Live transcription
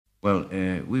Well,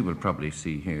 we will probably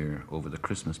see here over the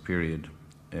Christmas period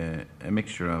a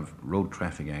mixture of road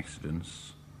traffic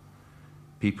accidents,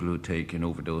 people who take an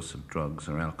overdose of drugs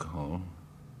or alcohol,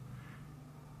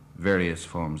 various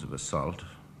forms of assault,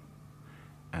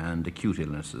 and acute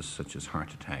illnesses such as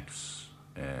heart attacks,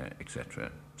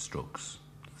 etc., strokes,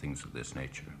 things of this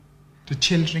nature. The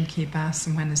children keep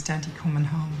asking, when is Daddy coming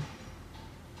home?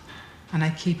 And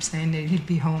I keep saying that he'll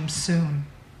be home soon.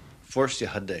 First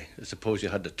I suppose you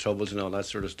had the troubles and all that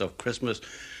sort of stuff. Christmas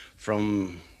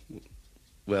from,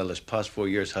 well, this past 4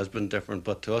 years has been different,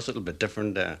 but to us it'll be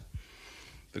different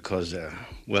because,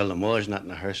 well, the mother's not in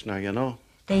the house now, you know.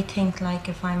 They think like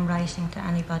if I'm writing to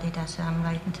anybody that I'm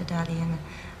writing to Daddy, and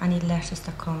any letters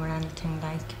that come or anything,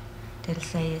 like, they'll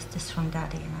say, is this from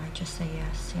Daddy? And I just say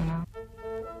yes, you know.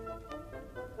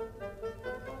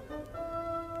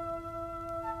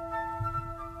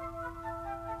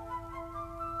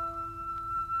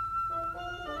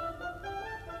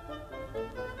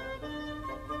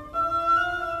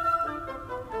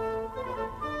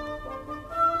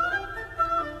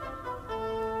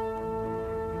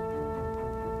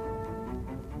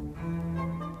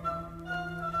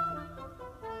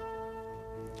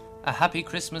 A happy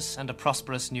Christmas and a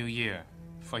prosperous New Year.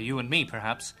 For you and me,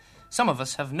 perhaps. Some of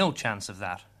us have no chance of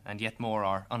that, and yet more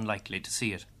are unlikely to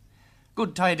see it.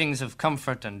 Good tidings of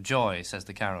comfort and joy, says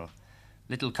the carol.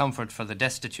 Little comfort for the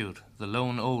destitute, the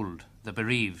lone old, the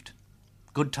bereaved.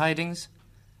 Good tidings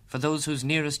for those whose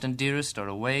nearest and dearest are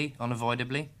away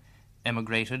unavoidably,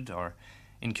 emigrated or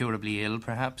incurably ill,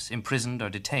 perhaps, imprisoned or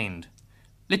detained.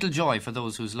 Little joy for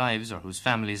those whose lives or whose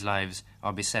families' lives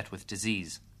are beset with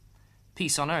disease.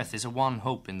 Peace on earth is a one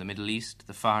hope in the Middle East,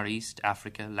 the Far East,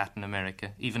 Africa, Latin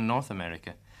America, even North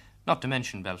America, not to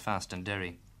mention Belfast and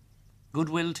Derry.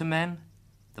 Goodwill to men,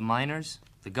 the miners,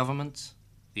 the governments,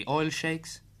 the oil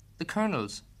sheikhs, the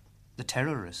colonels, the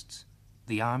terrorists,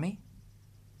 the army?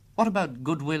 What about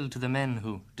goodwill to the men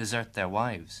who desert their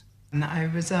wives? And I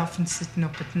was often sitting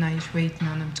up at night waiting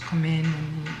on him to come in,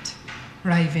 and he'd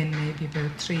arrive in maybe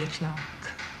about 3 o'clock.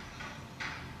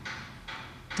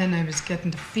 Then I was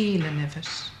getting the feeling of it.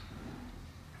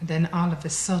 And then all of a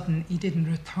sudden, he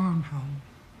didn't return home.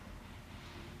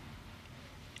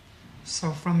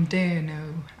 So from there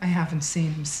now, I haven't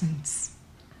seen him since.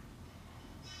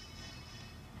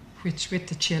 Which with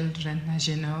the children, as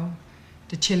you know,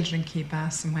 the children keep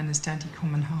asking, when is Daddy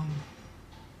coming home?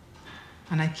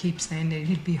 And I keep saying that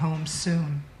he'll be home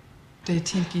soon. They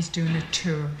think he's doing a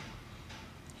tour.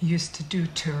 He used to do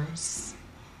tours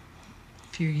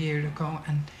a few years ago,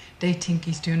 and they think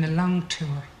he's doing a long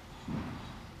tour.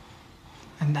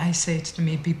 And I say to them,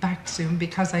 he'll be back soon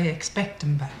because I expect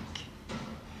him back.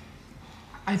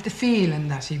 I have the feeling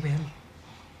that he will.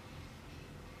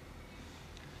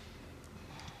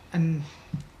 And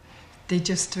they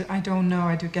just, I don't know,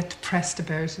 I do get depressed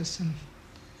about it, and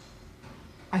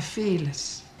I feel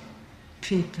it.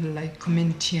 People like come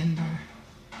into you and they're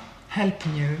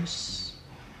helping you,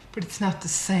 but it's not the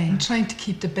same. I'm trying to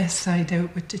keep the best side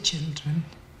out with the children,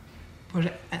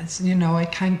 but as you know, I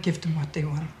can't give them what they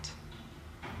want.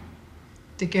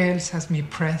 The girls has me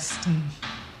pressed, and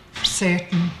for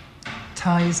certain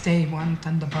toys they want,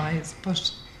 and the boys,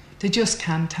 but they just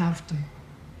can't have them.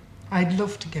 I'd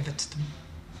love to give it to them,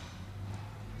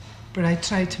 but I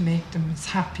try to make them as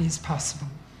happy as possible.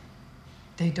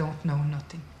 They don't know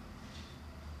nothing.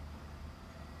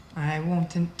 I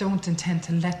don't intend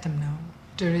to let them know.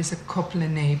 There is a couple of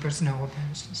neighbours know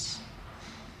about it.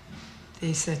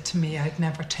 They said to me I'd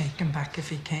never take him back if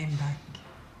he came back.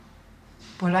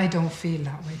 But I don't feel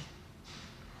that way.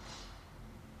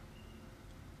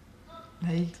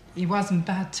 Like, he wasn't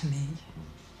bad to me.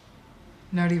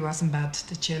 Nor he wasn't bad to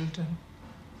the children.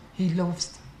 He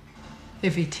loves them.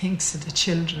 If he thinks of the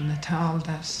children at all,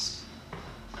 that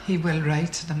he will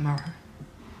write to them, or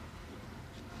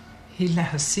he'll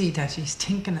let us see that he's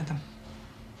thinking of them.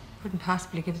 Couldn't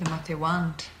possibly give them what they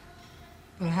want,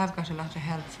 but I have got a lot of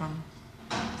help from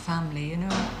family, you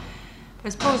know. But I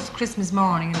suppose Christmas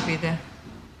morning will be the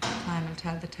time I'll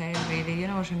tell the tale, really, you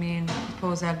know what I mean? I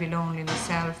suppose I'll be lonely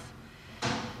myself,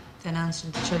 then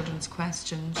answering the children's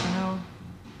questions, you know.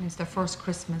 I mean, it's their first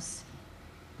Christmas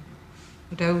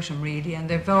without him, really, and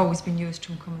they've always been used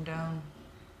to him coming down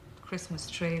the Christmas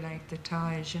tree, like the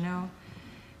toys, you know.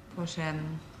 But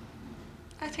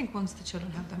I think once the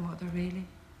children have their mother, really,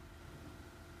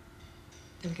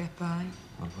 they'll get by.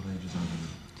 What ages are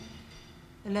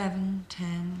they? 11,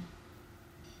 10,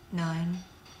 9,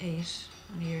 8,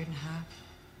 and a year and a half.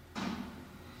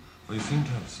 Well, you seem to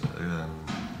have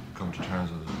come to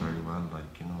terms with it very well,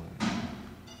 like, you know. Well,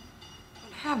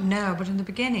 I have now, but in the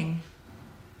beginning,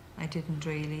 I didn't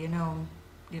really, you know.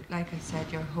 like I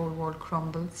said, your whole world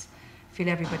crumbles. Feel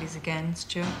everybody's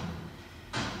against you.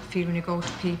 Feel when you go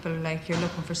to people like you're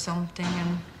looking for something,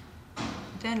 and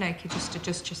then like you just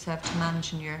adjust yourself to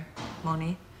managing your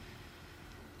money,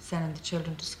 sending the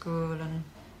children to school and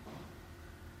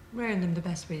rearing them the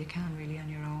best way you can really on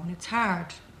your own. It's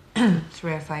hard to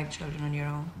rear 5 children on your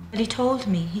own. But he told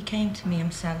me, he came to me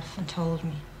himself and told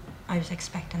me I was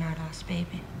expecting our last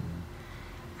baby.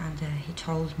 And he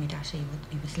told me that he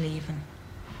was leaving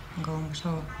and going with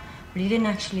her. But he didn't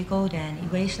actually go then. He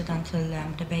waited until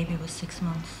the baby was 6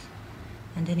 months.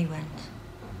 And then he went.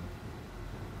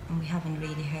 And we haven't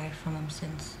really heard from him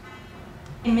since.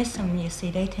 I miss him, you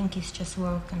see. They think he's just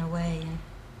working away. And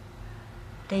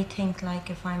they think, like,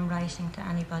 if I'm writing to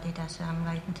anybody that I'm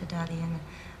writing to Daddy, and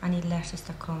any letters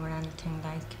that come or anything,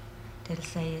 like, they'll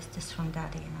say, is this from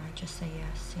Daddy? And I just say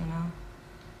yes, you know.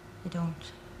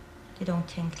 They don't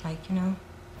think, like, you know.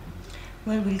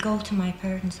 Well, we'll go to my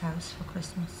parents' house for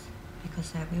Christmas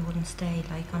because we wouldn't stay,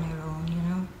 like, on our own, you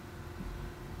know.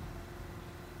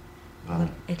 But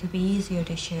it'll be easier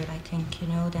this year, I think, you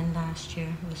know, than last year.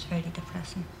 It was very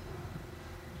depressing.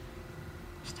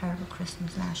 It was terrible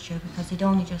Christmas last year because he'd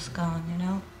only just gone, you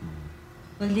know.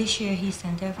 Well, this year he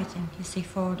sent everything, you see,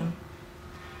 for them.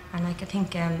 And, like, I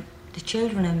think the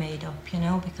children are made up, you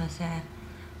know, because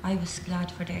I was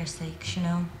glad for their sakes, you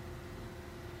know.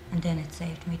 And then it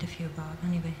saved me the few bob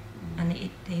anyway. And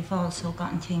they've also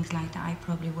gotten things like that I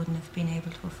probably wouldn't have been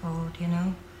able to afford, you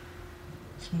know.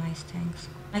 Some nice things.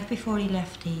 Like before he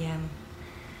left, he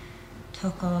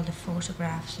took all the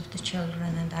photographs of the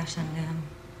children and that, and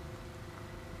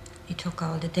he took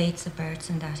all the dates of births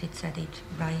and that. He'd said he'd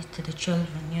write to the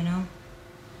children, you know.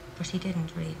 But he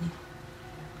didn't really.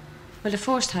 Well, the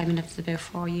first time he left was about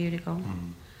 4 years ago.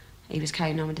 He was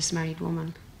carrying on with this married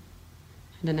woman.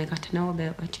 And then I got to know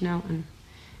about it, you know, and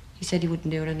he said he wouldn't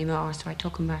do it anymore, so I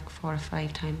took him back 4 or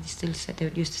 5 times. He still said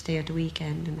they used to stay at the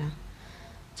weekend and that.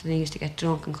 So they used to get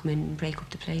drunk and come in and break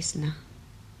up the place and that.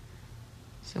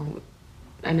 So,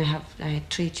 and I had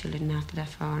 3 children after that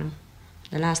for him.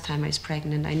 The last time I was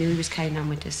pregnant, I knew he was carrying on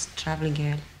with this travelling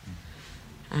girl.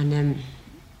 And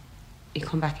he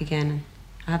come back again, and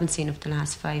I haven't seen him for the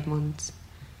last 5 months.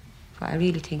 But I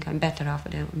really think I'm better off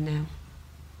without him now.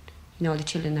 You know, the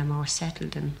children are more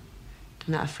settled and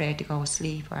they're not afraid to go to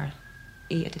sleep or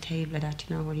eat at the table like that,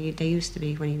 you know, where they used to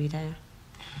be when he was there.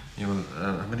 Yeah, well,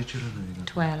 how many children have you got?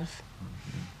 12.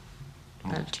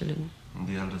 Yeah. 12 children. And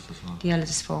the eldest as well? The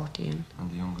eldest is 14.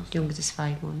 And the youngest? The youngest is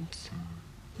 5 months.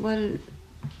 Well,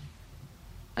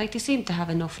 like, they seem to have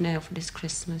enough now for this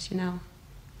Christmas, you know.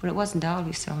 But it wasn't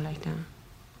always so like that.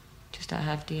 Just I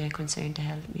have the concern to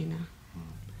help me, you know.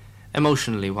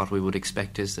 Emotionally, what we would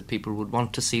expect is that people would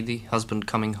want to see the husband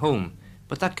coming home,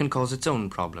 but that can cause its own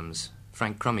problems.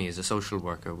 Frank Crummy is a social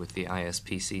worker with the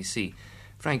ISPCC.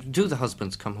 Frank, do the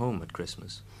husbands come home at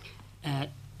Christmas?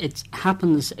 It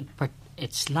happens, but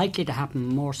it's likely to happen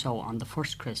more so on the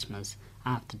first Christmas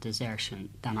after desertion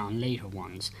than on later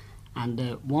ones. And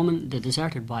the woman, the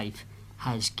deserted wife,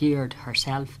 has geared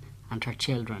herself and her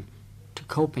children to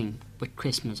coping with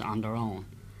Christmas on their own.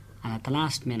 And at the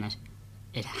last minute,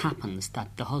 it happens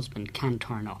that the husband can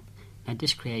turn up. Now,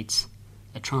 this creates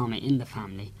a trauma in the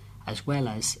family, as well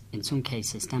as, in some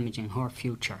cases, damaging her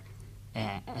future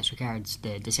as regards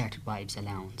the deserted wife's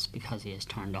allowance because he has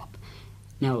turned up.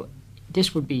 Now,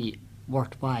 this would be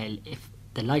worthwhile if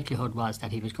the likelihood was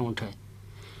that he was going to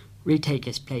retake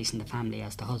his place in the family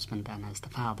as the husband and as the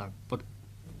father, but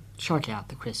shortly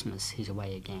after Christmas, he's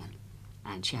away again,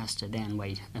 and she has to then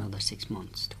wait another 6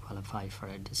 months to qualify for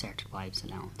a deserted wife's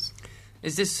allowance.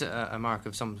 Is this a mark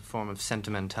of some form of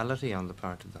sentimentality on the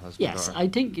part of the husband? Yes, I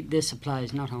think this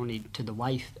applies not only to the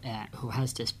wife who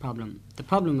has this problem. The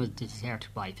problem with the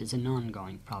deserted wife is an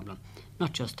ongoing problem,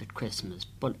 not just at Christmas,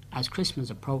 but as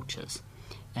Christmas approaches,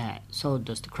 so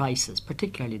does the crisis,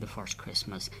 particularly the first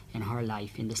Christmas in her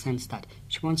life, in the sense that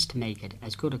she wants to make it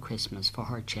as good a Christmas for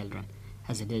her children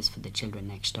as it is for the children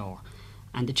next door.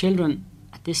 And the children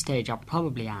at this stage are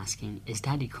probably asking, is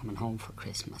Daddy coming home for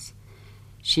Christmas?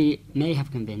 She may have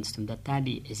convinced him that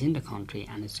Daddy is in the country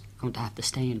and is going to have to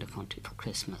stay in the country for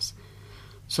Christmas.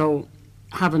 So,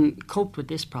 having coped with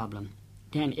this problem,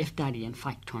 then if Daddy in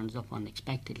fact turns up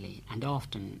unexpectedly and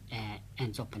often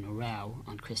ends up in a row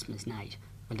on Christmas night,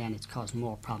 well, then it's caused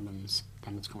more problems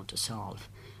than it's going to solve.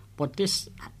 But this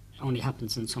only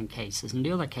happens in some cases. In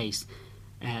the other case,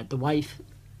 the wife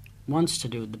wants to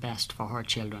do the best for her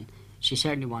children. She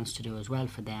certainly wants to do as well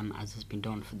for them as has been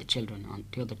done for the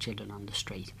other children on the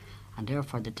street. And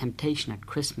therefore the temptation at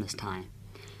Christmas time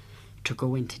to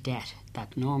go into debt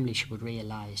that normally she would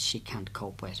realise she can't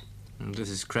cope with And this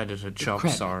is credited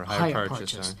shops or hire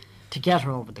purchase. To get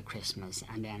her over the Christmas,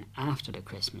 and then after the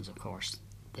Christmas, of course,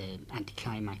 the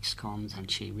anticlimax comes and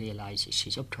she realises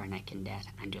she's up to her neck in debt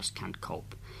and just can't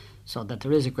cope. So that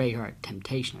there is a greater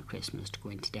temptation at Christmas to go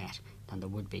into debt than there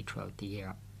would be throughout the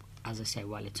year. As I say,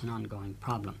 well, it's an ongoing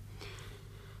problem.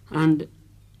 And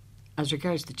as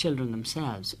regards the children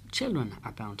themselves, children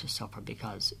are bound to suffer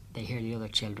because they hear the other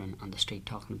children on the street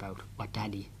talking about what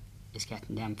Daddy is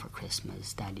getting them for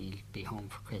Christmas, Daddy'll be home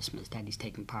for Christmas, Daddy's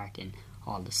taking part in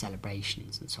all the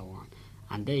celebrations and so on.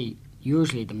 And they,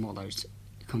 usually the mothers,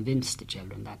 convince the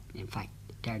children that in fact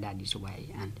their daddy's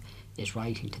away and is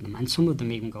writing to them. And some of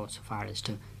them even go so far as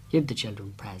to give the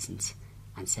children presents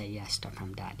and say yes, they're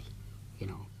from Daddy, you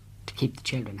know, to keep the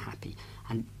children happy.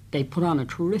 And they put on a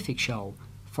terrific show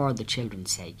for the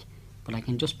children's sake. But I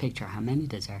can just picture how many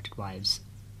deserted wives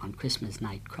on Christmas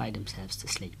night cry themselves to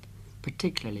sleep,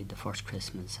 particularly the first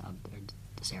Christmas of their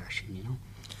desertion, you know.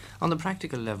 On the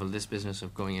practical level, this business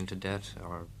of going into debt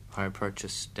or hire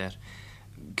purchase debt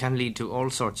can lead to all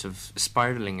sorts of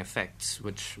spiralling effects,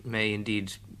 which may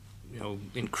indeed, you know,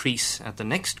 increase at the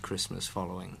next Christmas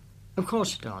following. Of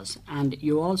course it does, and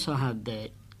you also have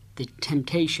the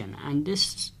temptation, and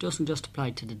this doesn't just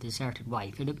apply to the deserted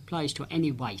wife, it applies to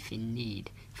any wife in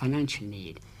need, financial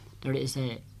need. There is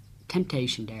a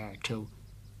temptation there to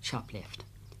shoplift,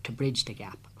 to bridge the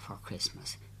gap for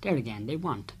Christmas. There again, they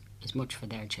want as much for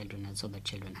their children as other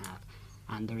children have,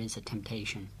 and there is a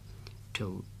temptation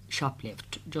to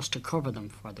shoplift just to cover them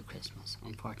for the Christmas.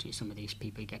 Unfortunately, some of these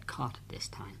people get caught at this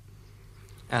time.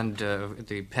 And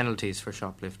the penalties for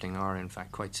shoplifting are in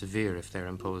fact quite severe if they're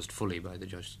imposed fully by the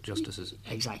justices.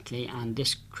 Exactly, and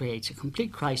this creates a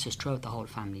complete crisis throughout the whole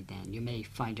family then. You may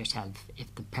find yourself,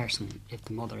 if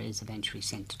the mother is eventually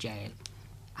sent to jail,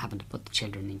 having to put the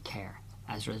children in care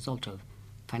as a result of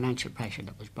financial pressure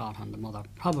that was brought on the mother,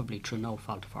 probably through no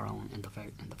fault of her own in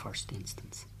the first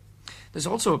instance. There's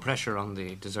also a pressure on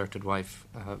the deserted wife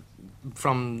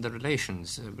from the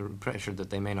relations, pressure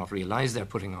that they may not realise they're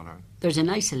putting on her. There's an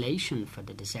isolation for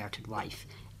the deserted wife.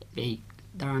 There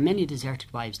are many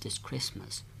deserted wives this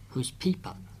Christmas whose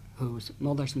people, whose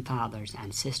mothers and fathers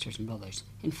and sisters and brothers,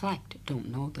 in fact,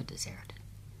 don't know they're deserted,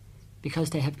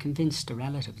 because they have convinced the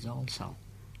relatives also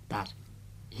that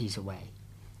he's away.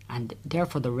 And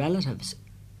therefore the relatives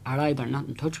are either not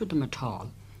in touch with them at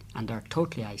all and are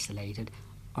totally isolated,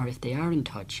 or if they are in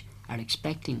touch, are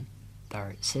expecting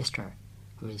their sister,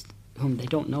 whom they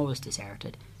don't know is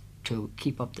deserted, to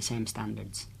keep up the same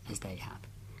standards as they have.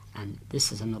 And this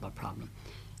is another problem.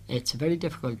 It's a very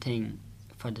difficult thing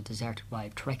for the deserted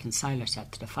wife to reconcile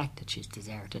herself to the fact that she's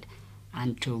deserted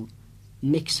and to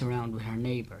mix around with her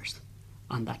neighbours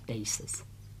on that basis.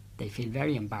 They feel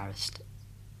very embarrassed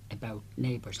about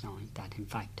neighbours knowing that in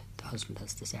fact the husband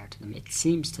has deserted them. It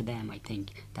seems to them, I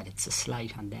think, that it's a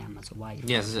slight on them as a wife.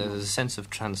 Yes, there's a sense of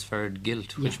transferred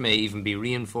guilt, which may even be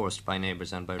reinforced by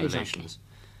neighbours and by relations.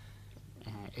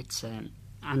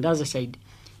 And as I say,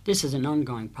 this is an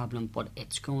ongoing problem, but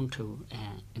it's going to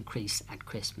increase at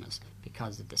Christmas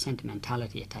because of the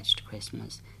sentimentality attached to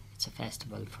Christmas. It's a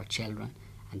festival for children,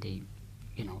 and they,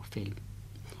 feel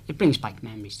it brings back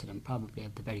memories to them, probably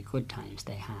of the very good times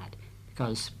they had.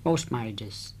 Because most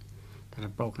marriages that are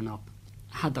broken up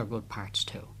had their good parts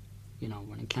too.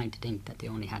 We're inclined to think that they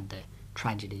only had the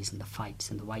tragedies and the fights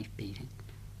and the wife beating.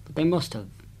 But they must have.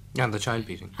 And the child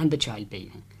beating. And the child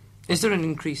beating. Is there an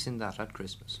increase in that at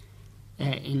Christmas?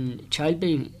 In child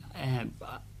beating,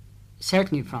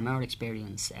 certainly from our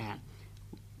experience,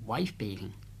 wife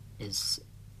beating is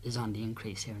on the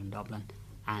increase here in Dublin.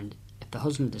 And if the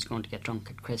husband is going to get drunk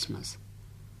at Christmas,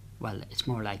 well, it's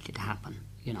more likely to happen,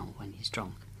 when he's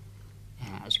drunk.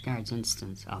 As regards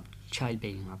instances of child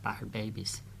beating or battered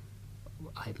babies,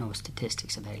 I have no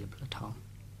statistics available at all.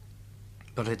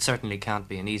 But it certainly can't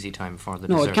be an easy time for the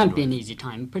No, deserted it can't wife. be an easy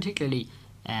time, particularly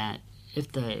if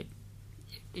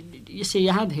you see,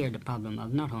 you have here the problem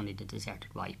of not only the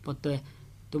deserted wife, but the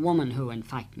woman who in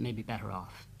fact may be better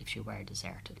off if she were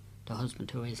deserted, the husband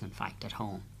who is in fact at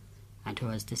home and who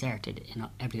has deserted in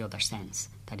every other sense,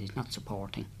 that he's not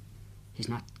supporting, he's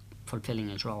not fulfilling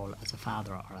his role as a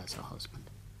father or as a husband.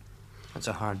 That's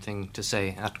a hard thing to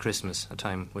say at Christmas, a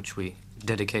time which we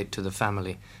dedicate to the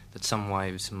family, that some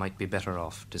wives might be better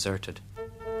off deserted.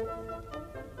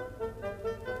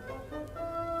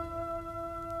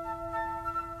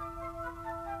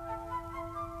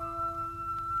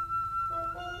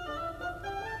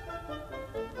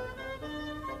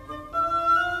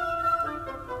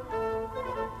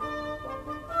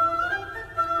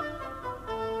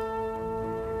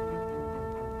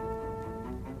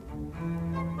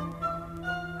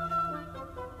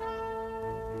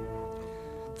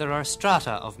 There are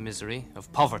strata of misery,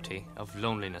 of poverty, of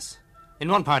loneliness. In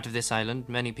one part of this island,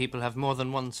 many people have more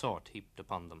than one sort heaped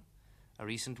upon them. A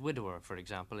recent widower, for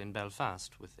example, in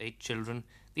Belfast, with 8 children,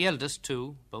 the eldest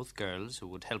 2, both girls, who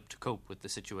would help to cope with the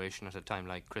situation at a time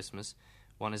like Christmas.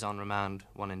 One is on remand,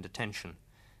 one in detention.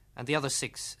 And the other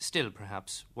 6, still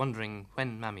perhaps, wondering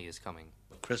when Mammy is coming.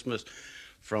 Christmas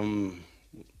from,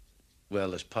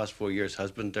 well, this past 4 years has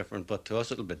been different, but to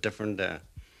us it'll be different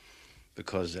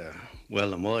because, well,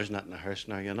 the mother's not in the house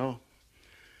now, you know,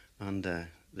 and the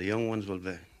young ones will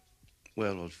be,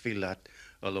 well, will feel that,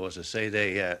 although, as I say,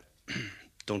 they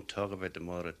don't talk about the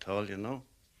mother at all, you know.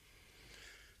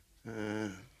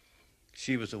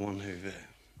 She was the one who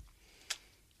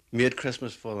made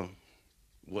Christmas for them.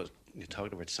 You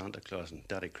talked about Santa Claus and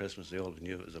Daddy Christmas, they all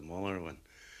knew it was a mother and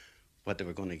what they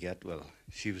were going to get. Well,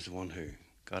 she was the one who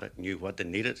got it, knew what they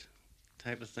needed,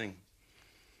 type of thing.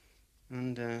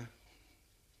 And,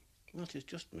 well, she's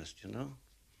just missed, you know.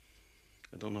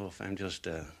 I don't know if I'm just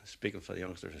speaking for the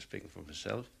youngsters or speaking for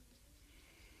myself.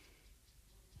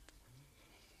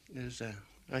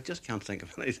 I just can't think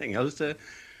of anything else to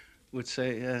would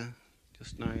say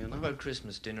just now, you know. What about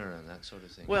Christmas dinner and that sort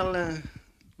of thing? Well,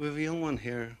 we have a young one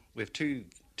here. We have two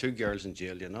girls in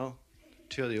jail, you know.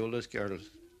 2 of the oldest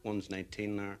girls. One's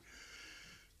 19 now.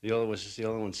 The other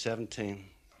one's 17.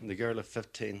 And the girl of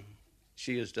 15,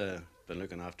 she has been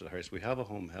looking after the house. We have a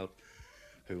home help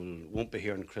who won't be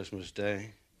here on Christmas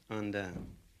Day. And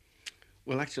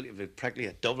we'll actually have practically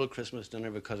a double Christmas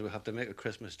dinner because we have to make a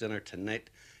Christmas dinner tonight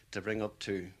to bring up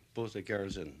to both the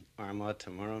girls in Armagh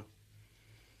tomorrow.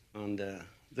 And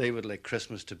they would like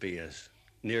Christmas to be as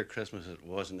near Christmas as it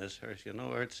was in this house, you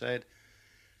know, outside.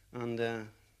 And,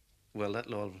 well,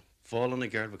 that'll all fall on the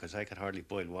girl because I could hardly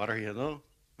boil water, you know.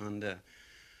 And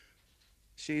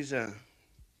she's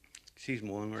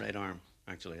more on my right arm,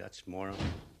 actually. That's more.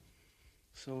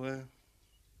 So,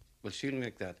 well, she'll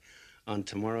make that. And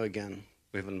tomorrow again,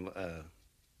 we have a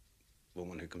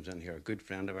woman who comes in here, a good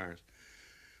friend of ours,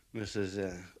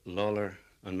 Mrs. Lawler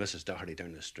and Mrs. Doherty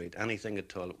down the street. Anything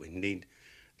at all that we need,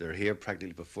 they're here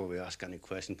practically before we ask any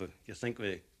question. But you think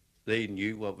they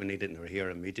knew what we needed and they were here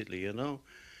immediately, you know.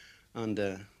 And,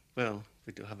 well,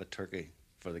 we do have a turkey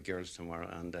for the girls tomorrow.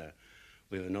 And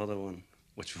we have another one,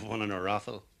 which we won in a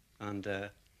raffle. And,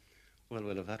 well,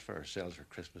 we'll have that for ourselves for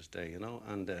Christmas Day, you know.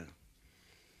 And,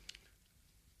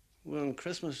 well, on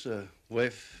Christmas,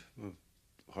 wife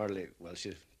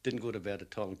she didn't go to bed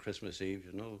at all on Christmas Eve,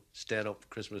 you know, stayed up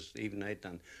Christmas Eve night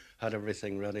and had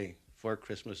everything ready for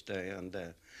Christmas Day. And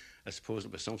I suppose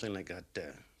it was something like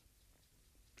that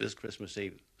this Christmas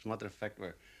Eve. As a matter of fact,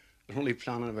 we're only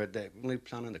planning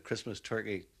the Christmas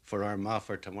turkey for Armagh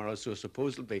for tomorrow. So I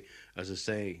suppose it'll be, as I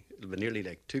say, it'll be nearly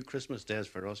like 2 Christmas days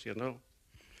for us, you know.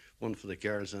 One for the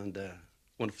girls and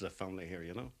one for the family here,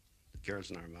 you know. The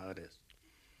girls in Armagh it is.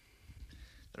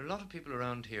 There are a lot of people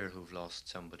around here who've lost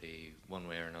somebody one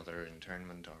way or another,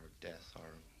 internment or death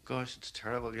or... Gosh, it's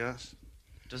terrible, yes.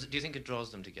 Do you think it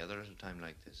draws them together at a time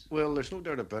like this? Well, there's no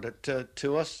doubt about it.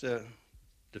 To us, the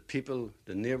people,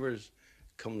 the neighbours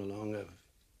coming along,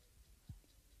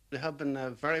 they have been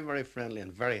very, very friendly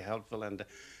and very helpful, and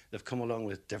they've come along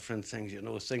with different things, you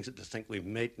know, things that they think we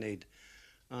might need.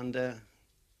 And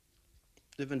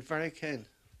they've been very kind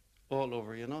all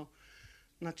over, you know.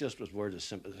 Not just with words of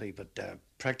sympathy, but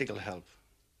practical help.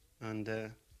 And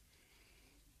to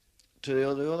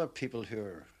the other people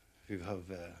who have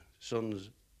sons,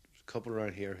 a couple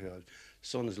around here who have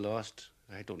sons lost,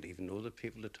 I don't even know the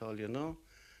people at all, you know.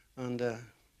 And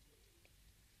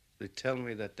they tell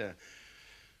me that,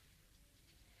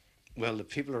 well, the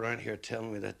people around here tell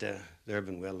me that they've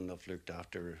been well enough looked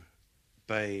after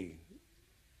by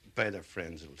their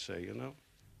friends, I'll say, you know.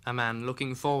 A man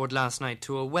looking forward last night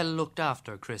to a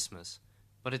well-looked-after Christmas.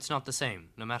 But it's not the same,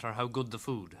 no matter how good the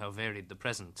food, how varied the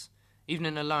presents. Even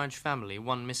in a large family,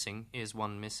 one missing is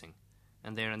one missing.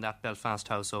 And there in that Belfast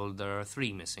household, there are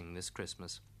 3 missing this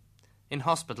Christmas. In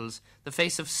hospitals, the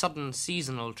face of sudden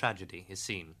seasonal tragedy is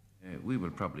seen. We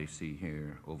will probably see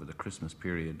here, over the Christmas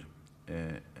period,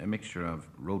 a mixture of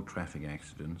road traffic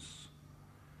accidents,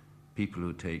 people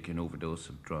who take an overdose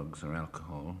of drugs or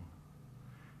alcohol,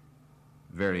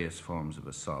 various forms of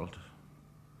assault,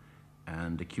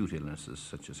 and acute illnesses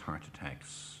such as heart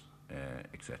attacks,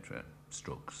 etc.,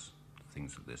 strokes,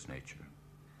 things of this nature.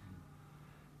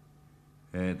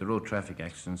 The road traffic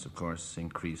accidents, of course,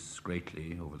 increase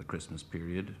greatly over the Christmas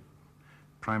period,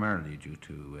 primarily due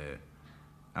to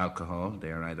alcohol.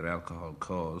 They are either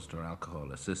alcohol-caused or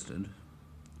alcohol-assisted.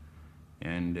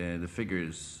 And the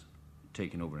figures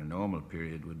taken over a normal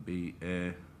period would be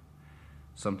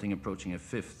something approaching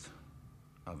 1/5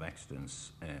 of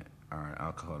accidents are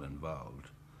alcohol involved,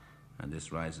 and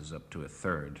this rises up to a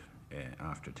third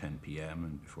after 10 p.m.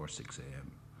 and before 6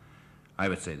 a.m. I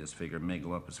would say this figure may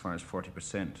go up as far as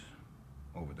 40%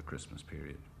 over the Christmas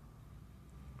period.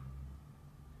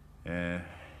 There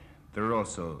are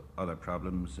also other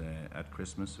problems at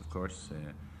Christmas, of course.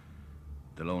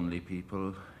 The lonely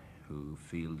people who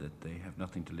feel that they have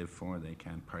nothing to live for, they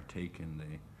can't partake in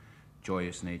the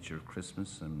joyous nature of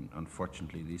Christmas, and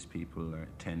unfortunately these people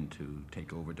tend to take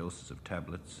overdoses of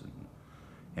tablets and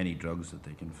any drugs that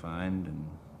they can find, and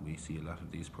we see a lot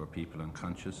of these poor people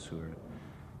unconscious who are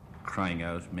crying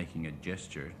out, making a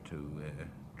gesture to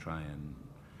try and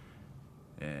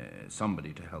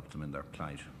somebody to help them in their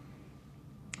plight.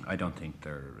 I don't think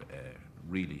they're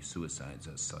really suicides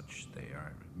as such. They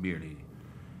are merely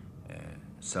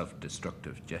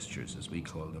self-destructive gestures, as we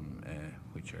call them,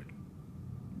 which are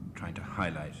trying to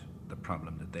highlight the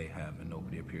problem that they have, and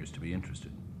nobody appears to be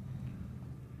interested.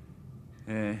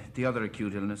 The other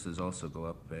acute illnesses also go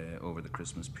up over the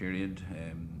Christmas period.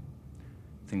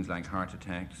 Things like heart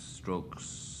attacks,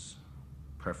 strokes,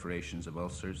 perforations of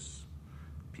ulcers.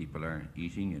 People are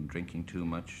eating and drinking too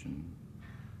much, and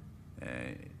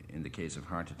in the case of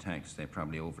heart attacks, they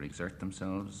probably overexert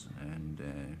themselves, and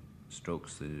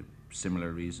strokes, the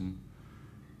similar reason.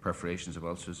 Perforations of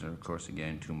ulcers are, of course,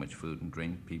 again, too much food and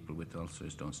drink. People with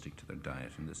ulcers don't stick to their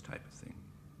diet and this type of thing.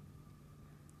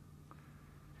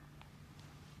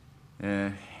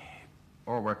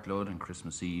 Our workload on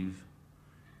Christmas Eve,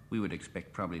 we would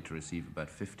expect probably to receive about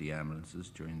 50 ambulances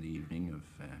during the evening of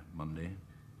Monday,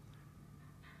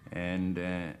 and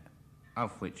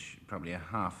of which probably a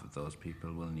half of those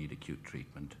people will need acute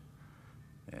treatment.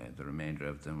 The remainder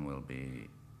of them will be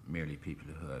merely people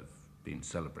who have been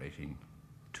celebrating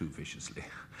too viciously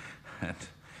and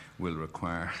will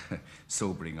require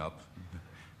sobering up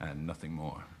and nothing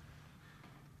more.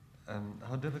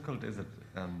 How difficult is it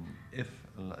if,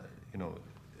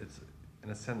 it's in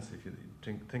a sense, if you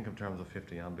think in terms of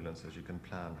 50 ambulances, you can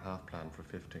half plan for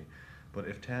 50, but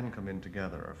if 10 come in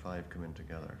together or 5 come in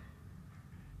together?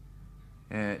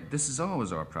 This is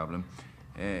always our problem.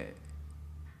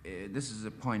 This is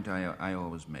a point I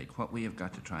always make. What we have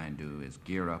got to try and do is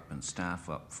gear up and staff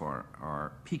up for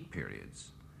our peak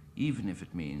periods, even if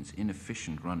it means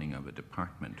inefficient running of a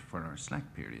department for our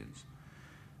slack periods.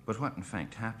 But what in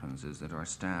fact happens is that our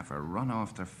staff are run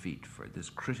off their feet for this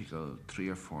critical 3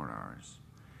 or 4 hours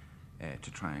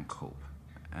to try and cope.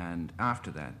 And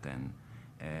after that then,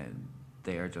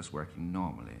 they are just working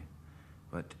normally.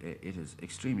 But it is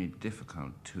extremely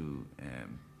difficult to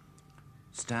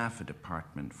staff a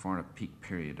department for a peak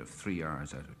period of 3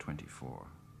 hours out of 24.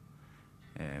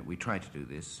 We try to do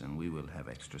this, and we will have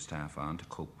extra staff on to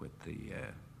cope with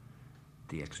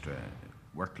the extra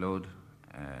workload.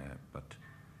 But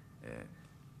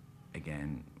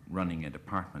again, running a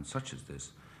department such as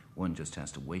this, one just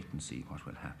has to wait and see what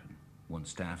will happen. One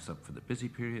staffs up for the busy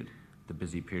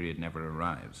period never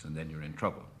arrives, and then you're in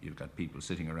trouble. You've got people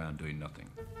sitting around doing nothing.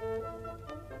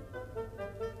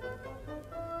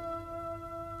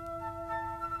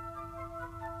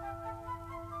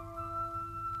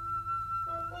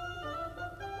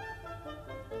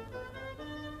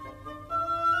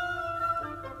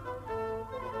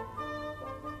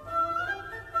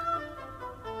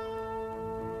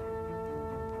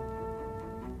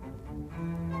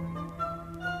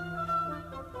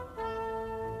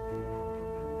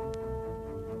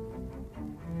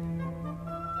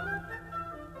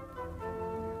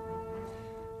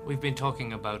 We've been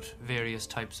talking about various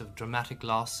types of dramatic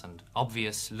loss and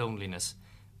obvious loneliness,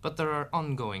 but there are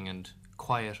ongoing and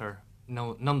quieter,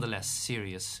 nonetheless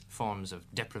serious forms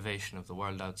of deprivation of the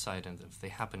world outside and of the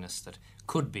happiness that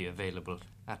could be available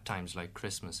at times like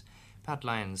Christmas. Pat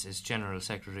Lyons is General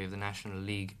Secretary of the National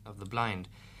League of the Blind.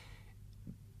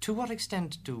 To what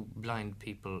extent do blind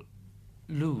people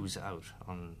lose out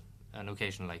on an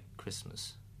occasion like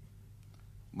Christmas?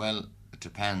 Well, it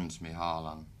depends, Micheál,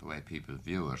 on the way people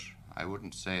view it. I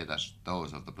wouldn't say that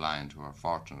those of the blind who are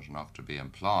fortunate enough to be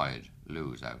employed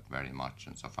lose out very much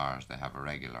insofar as they have a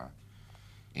regular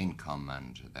income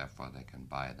and therefore they can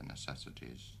buy the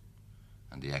necessities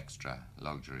and the extra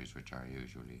luxuries which are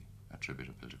usually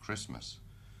attributable to Christmas.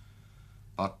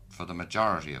 But for the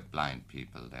majority of blind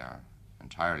people, they are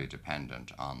entirely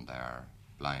dependent on their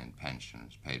blind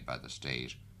pensions paid by the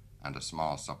state and a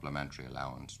small supplementary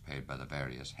allowance paid by the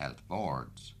various health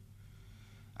boards.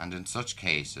 And in such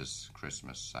cases,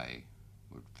 Christmas, I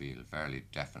would feel fairly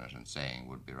definite in saying,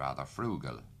 would be rather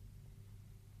frugal.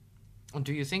 And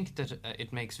do you think that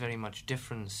it makes very much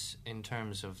difference in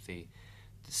terms of the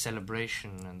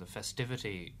celebration and the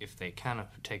festivity if they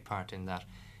cannot take part in that?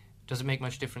 Does it make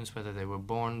much difference whether they were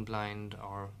born blind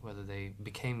or whether they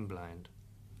became blind?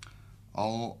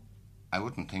 Oh, I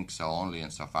wouldn't think so, only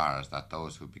insofar as that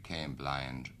those who became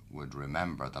blind would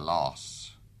remember the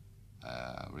loss,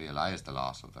 realise the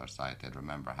loss of their sight. They'd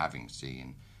remember having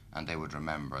seen, and they would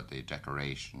remember the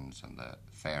decorations and the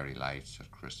fairy lights at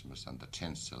Christmas and the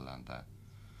tinsel and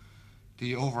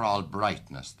the overall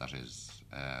brightness that is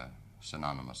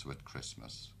synonymous with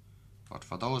Christmas. But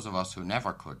for those of us who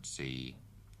never could see,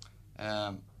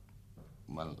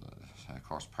 well, of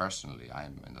course, personally,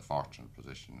 I'm in the fortunate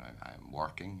position. I'm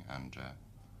working, and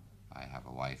I have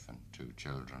a wife and 2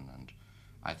 children, and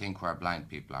I think where blind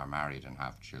people are married and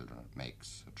have children, it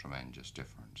makes a tremendous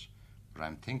difference. But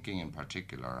I'm thinking in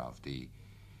particular of the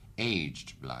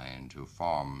aged blind, who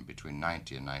form between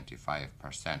 90 and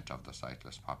 95% of the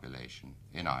sightless population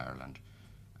in Ireland,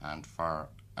 and for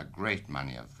a great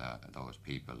many of those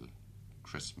people,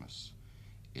 Christmas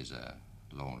is a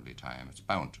lonely time. It's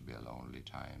bound to be a lonely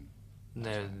time.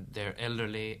 They're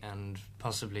elderly and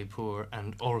possibly poor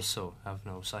and also have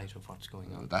no sight of what's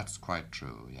going on. That's quite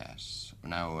true, yes.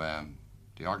 Now,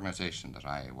 the organisation that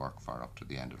I work for up to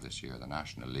the end of this year, the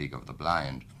National League of the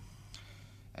Blind,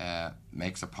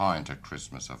 makes a point at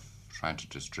Christmas of trying to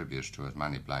distribute to as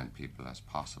many blind people as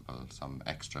possible some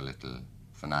extra little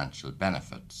financial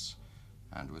benefits.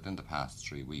 And within the past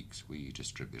 3 weeks, we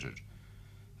distributed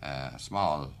a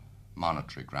small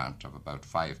monetary grant of about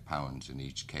 £5 in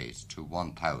each case to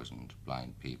 1,000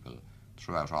 blind people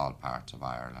throughout all parts of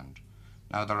Ireland.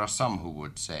 Now, there are some who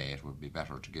would say it would be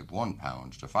better to give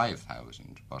 £1 to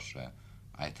 5,000, but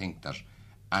I think that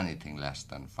anything less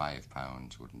than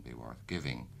 £5 wouldn't be worth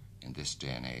giving in this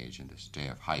day and age, in this day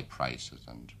of high prices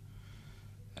and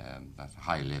that's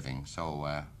high living.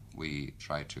 So we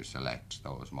try to select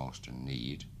those most in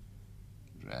need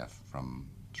from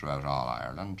throughout all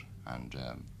Ireland,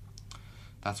 and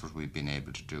that's what we've been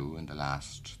able to do in the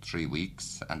last 3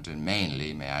 weeks, and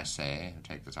mainly, may I say,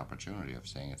 take this opportunity of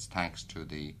saying it's thanks to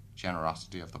the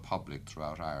generosity of the public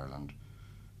throughout Ireland.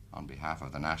 On behalf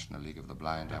of the National League of the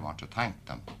Blind, I want to thank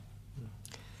them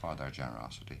for their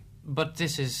generosity. But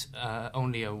this is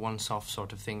only a once-off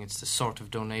sort of thing. It's the sort of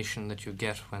donation that you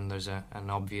get when there's an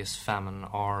obvious famine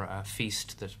or a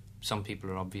feast that some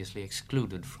people are obviously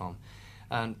excluded from.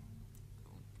 And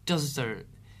is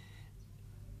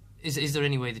there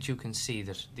any way that you can see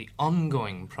that the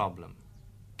ongoing problem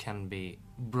can be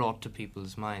brought to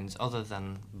people's minds other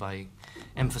than by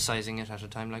emphasising it at a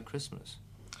time like Christmas?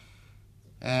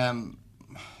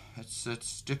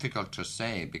 It's difficult to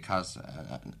say, because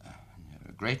a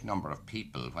great number of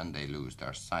people, when they lose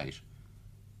their sight,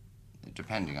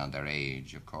 depending on their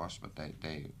age, of course, but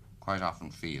they quite often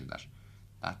feel that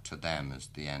to them is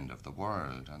the end of the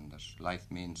world, and that life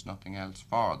means nothing else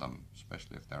for them,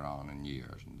 especially if they're on in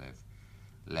years and they've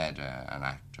led an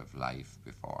active life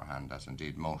beforehand, as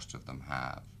indeed most of them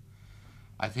have.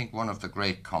 I think one of the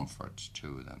great comforts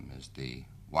to them is the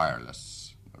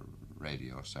wireless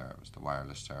radio service, the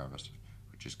wireless service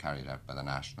which is carried out by the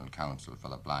National Council for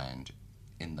the Blind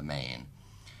in the main.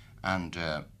 And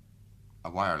a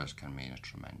wireless can mean a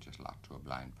tremendous lot to a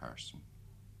blind person.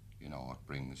 You know, it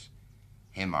brings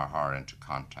him or her into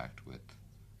contact with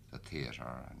the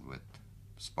theatre and with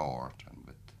sport and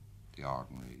with the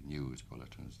ordinary news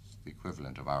bulletins. It's the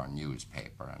equivalent of our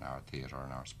newspaper and our theatre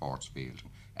and our sports field,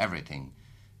 and everything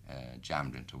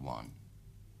jammed into one.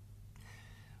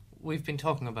 We've been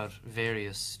talking about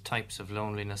various types of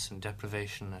loneliness and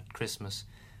deprivation at Christmas.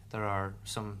 There are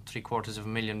some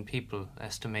 750,000 people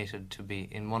estimated to be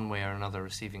in one way or another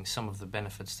receiving some of the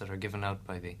benefits that are given out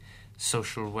by the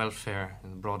social welfare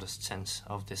in the broadest sense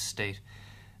of this state.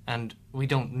 And we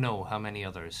don't know how many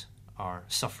others are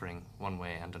suffering one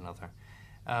way and another.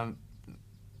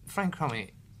 Frank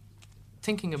Cromie,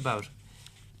 thinking about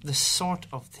the sort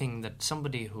of thing that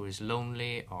somebody who is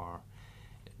lonely or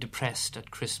depressed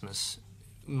at Christmas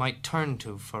might turn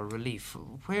to for relief,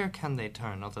 where can they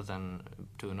turn other than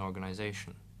to an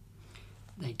organisation?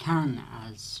 They can,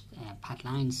 as Pat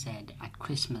Lyons said, at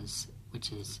Christmas,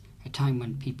 which is a time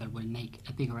when people will make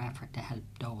a bigger effort to help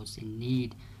those in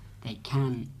need. They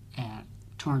can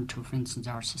turn to, for instance,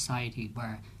 our society,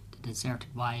 where the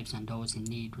deserted wives and those in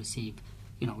need receive,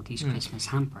 these Christmas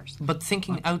hampers. But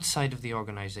thinking outside of the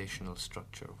organisational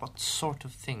structure, what sort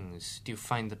of things do you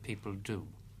find that people do?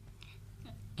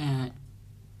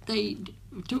 They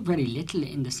do very little,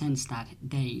 in the sense that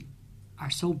they are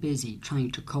so busy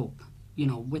trying to cope,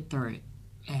 with their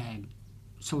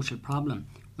social problem,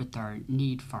 with their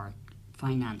need for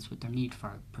finance, with their need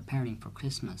for preparing for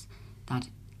Christmas, that,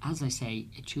 as I say,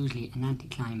 it's usually an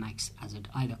anticlimax as it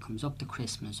either comes up to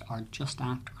Christmas or just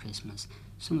after Christmas.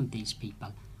 Some of these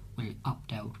people will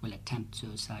opt out, will attempt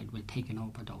suicide, will take an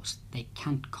overdose. They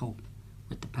can't cope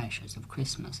with the pressures of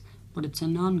Christmas. But it's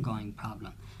an ongoing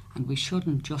problem, and we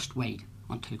shouldn't just wait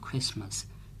until Christmas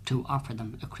to offer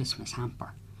them a Christmas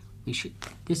hamper.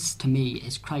 This, to me,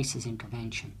 is crisis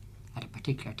intervention at a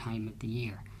particular time of the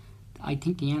year. I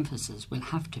think the emphasis will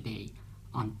have to be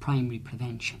on primary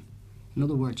prevention. In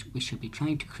other words, we should be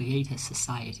trying to create a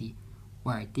society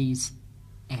where these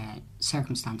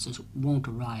circumstances won't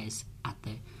arise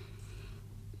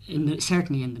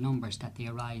certainly in the numbers that they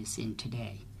arise in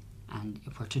today. And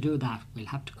if we're to do that, we'll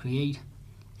have to create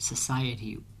a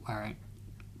society where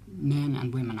men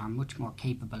and women are much more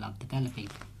capable of developing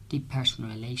deep personal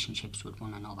relationships with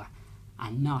one another,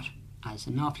 and not, as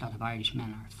an awful lot of Irish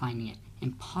men are finding it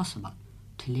impossible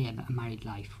to live a married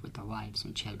life with their wives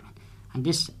and children. And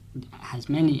this has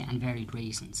many and varied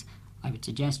reasons. I would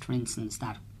suggest, for instance,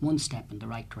 that one step in the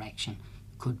right direction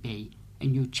could be a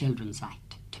new Children's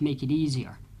Act to make it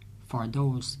easier for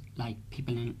those, like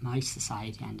people in my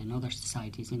society and in other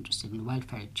societies interested in the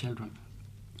welfare of children,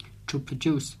 to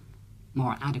produce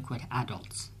more adequate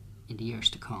adults in the years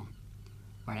to come,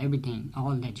 where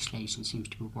all legislation seems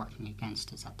to be working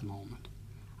against us at the moment.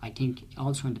 I think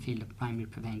also in the field of primary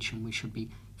prevention we should be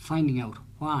finding out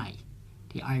why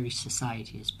the Irish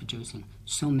society is producing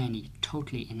so many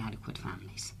totally inadequate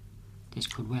families. This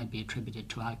could well be attributed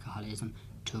to alcoholism,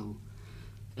 to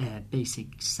basic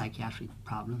psychiatric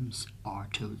problems, or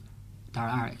there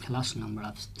are a colossal number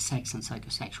of sex and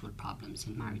psychosexual problems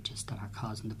in marriages that are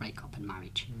causing the breakup in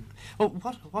marriage. Well,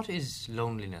 what is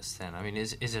loneliness then? I mean,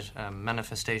 is it a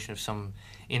manifestation of some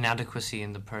inadequacy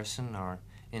in the person or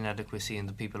inadequacy in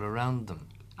the people around them?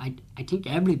 I think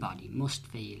everybody must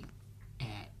feel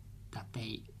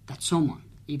that someone,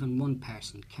 even one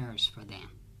person, cares for them,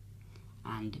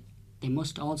 and they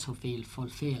must also feel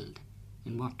fulfilled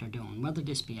in what they're doing, whether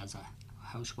this be as a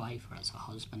housewife or as a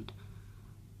husband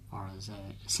or as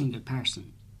a single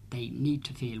person. They need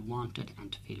to feel wanted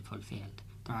and to feel fulfilled.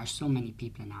 There are so many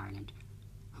people in Ireland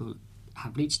who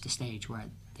have reached the stage where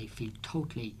they feel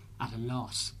totally at a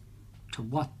loss to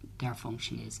what their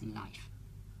function is in life.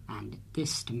 And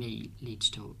this, to me, leads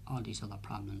to all these other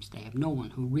problems. They have no one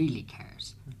who really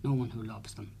cares, no one who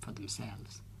loves them for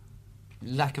themselves.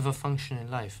 Lack of a function in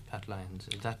life, Pat Lyons,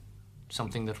 is that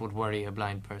something that would worry a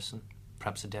blind person,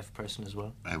 perhaps a deaf person as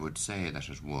well? I would say that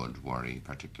it would worry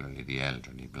particularly the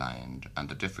elderly blind, and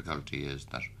the difficulty is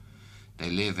that they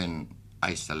live in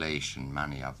isolation,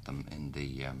 many of them, in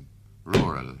the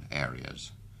rural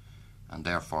areas, and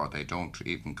therefore they don't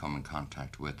even come in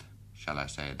contact with, shall I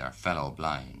say, their fellow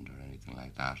blind or anything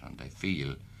like that, and they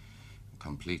feel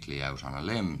completely out on a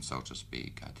limb, so to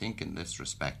speak. I think in this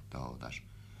respect, though, that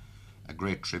a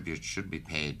great tribute should be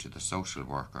paid to the social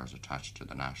workers attached to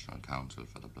the National Council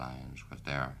for the Blind, because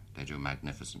they do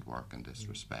magnificent work in this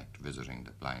respect, visiting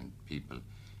the blind people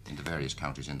in the various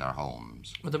counties in their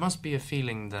homes. Well, there must be a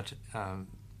feeling that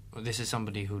this is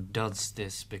somebody who does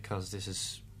this because this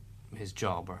is his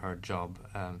job or her job.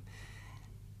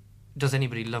 Does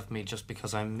anybody love me just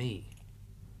because I'm me?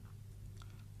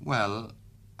 Well,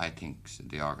 I think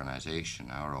the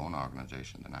organisation, our own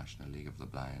organisation, the National League of the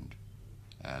Blind,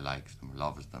 likes them,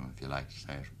 loves them, if you like to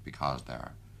say it,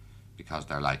 because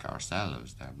they're like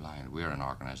ourselves, they're blind. We're an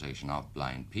organisation of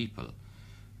blind people,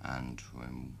 and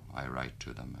when I write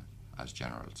to them as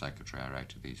General Secretary, I write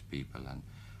to these people, and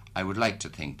I would like to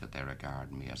think that they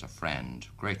regard me as a friend.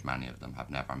 A great many of them have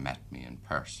never met me in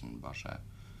person, but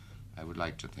I would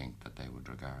like to think that they would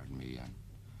regard me and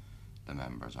the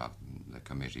members of the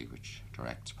committee which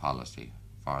directs policy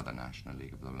for the National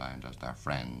League of the Blind as their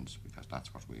friends, because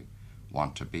that's what we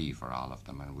want to be for all of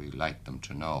them, and we like them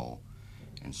to know,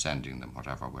 in sending them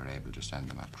whatever we're able to send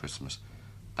them at Christmas,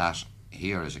 that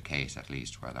here is a case at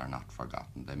least where they're not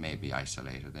forgotten. They may be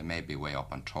isolated, they may be way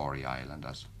up on Tory Island,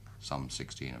 as some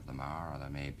 16 of them are, or they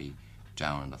may be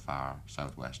down in the far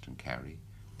southwest in Kerry.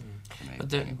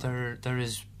 But there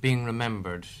is being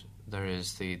remembered, there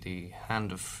is the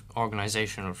hand of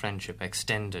organisational friendship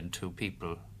extended to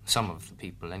people, some of the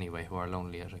people anyway, who are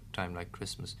lonely at a time like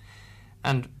Christmas.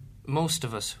 And most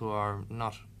of us who are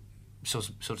not, so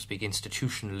to speak,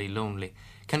 institutionally lonely,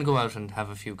 can go out and have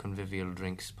a few convivial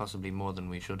drinks, possibly more than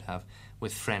we should have,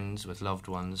 with friends, with loved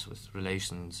ones, with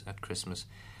relations at Christmas.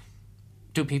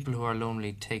 Do people who are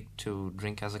lonely take to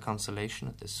drink as a consolation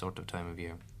at this sort of time of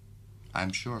year?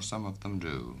 I'm sure some of them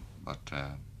do, but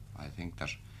I think that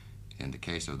in the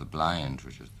case of the blind,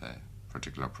 which is the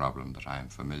particular problem that I'm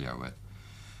familiar with,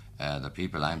 the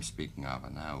people I'm speaking of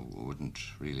now wouldn't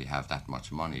really have that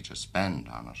much money to spend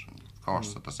on it. And of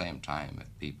course, at the same time,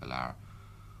 if people are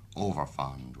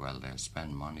over-fond, well, they'll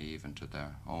spend money even to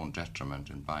their own detriment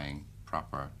in buying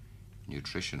proper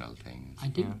nutritional things.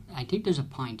 I think there's a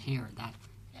point here that,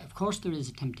 of course, there is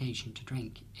a temptation to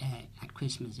drink at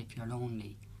Christmas if you're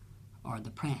lonely or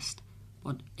depressed,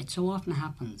 but it so often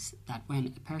happens that when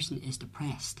a person is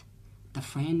depressed, the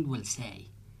friend will say,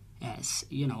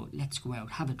 let's go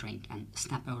out, have a drink and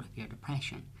snap out of your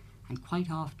depression. And quite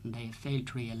often they have failed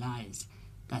to realise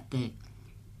that the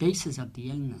basis of the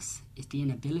illness is the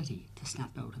inability to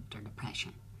snap out of their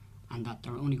depression, and that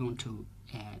they're only going to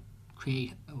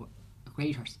create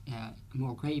a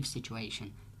more grave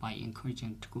situation by encouraging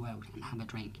them to go out and have a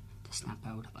drink to snap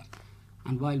out of it.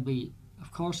 And while we,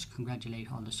 of course,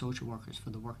 congratulate all the social workers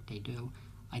for the work they do,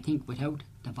 I think without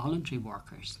the voluntary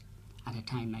workers at a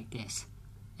time like this,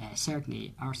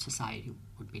 certainly our society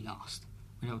would be lost.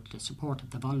 Without the support of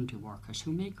the voluntary workers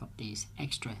who make up these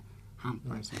extra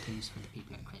hampers and things for the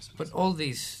people at Christmas. But all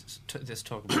this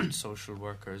talk about social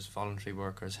workers, voluntary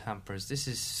workers, hampers, this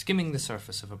is skimming the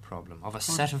surface of a problem, of a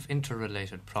set of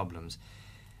interrelated problems.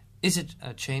 Is it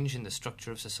a change in the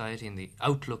structure of society and the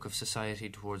outlook of society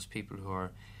towards people who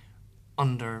are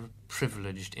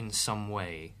underprivileged in some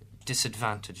way,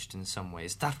 disadvantaged in some way?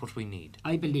 Is that what we need?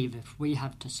 I believe if we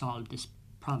have to solve this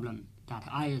problem that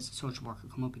I as a social worker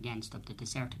come up against of the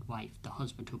deserted wife, the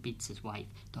husband who beats his wife,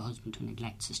 the husband who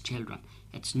neglects his children,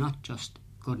 it's not just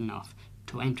good enough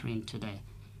to enter into it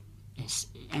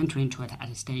at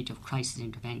a stage of crisis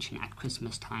intervention at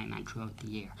Christmas time and throughout the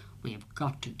year. We have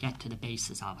got to get to the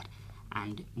basis of it,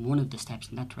 and one of the steps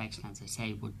in that direction, as I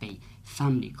say, would be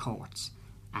family courts,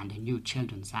 and a new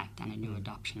Children's Act and a new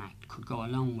Adoption Act could go a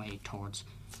long way towards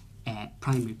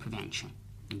primary prevention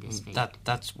in this field.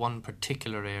 That's one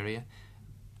particular area.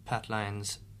 Pat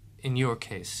Lyons, in your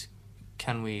case,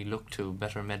 can we look to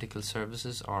better medical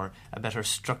services or a better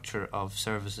structure of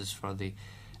services for the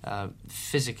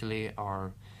physically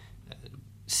or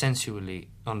sensually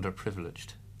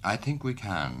underprivileged? I think we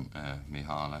can,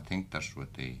 Micheál. I think that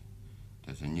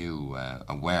there's a new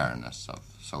awareness of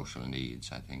social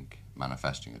needs, I think,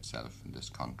 manifesting itself in this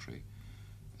country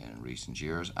in recent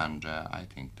years, and I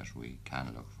think that we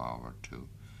can look forward to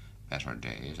better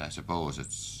days. I suppose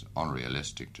it's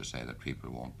unrealistic to say that people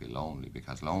won't be lonely,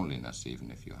 because loneliness, even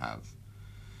if you have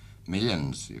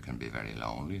millions, you can be very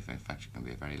lonely. In fact, you can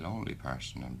be a very lonely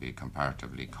person and be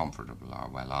comparatively comfortable or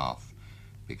well off,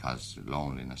 because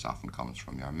loneliness often comes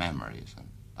from your memories and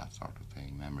that sort of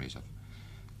thing. Memories of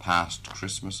past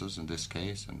Christmases in this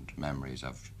case, and memories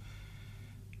of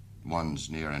ones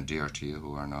near and dear to you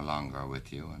who are no longer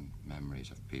with you, and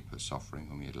memories of people suffering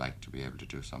whom you'd like to be able to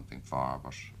do something for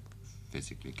but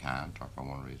physically can't, or for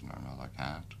one reason or another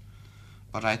can't.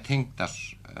 But I think that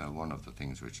one of the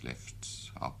things which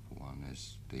lifts up one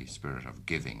is the spirit of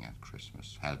giving at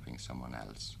Christmas, helping someone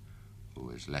else who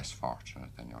is less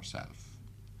fortunate than yourself.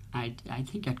 I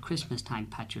think at Christmas time,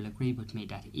 Pat, you'll agree with me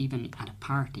that even at a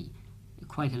party,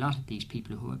 quite a lot of these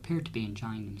people who appear to be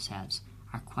enjoying themselves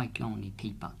are quite lonely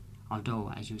people,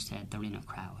 although, as you said, they're in a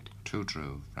crowd. Too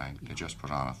true, Frank. They just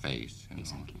put on a face.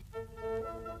 Exactly.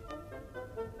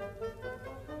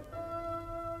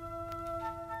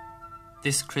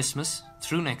 This Christmas,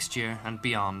 through next year and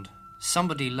beyond,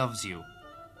 somebody loves you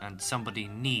and somebody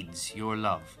needs your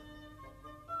love.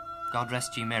 God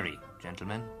rest ye merry,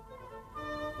 gentlemen.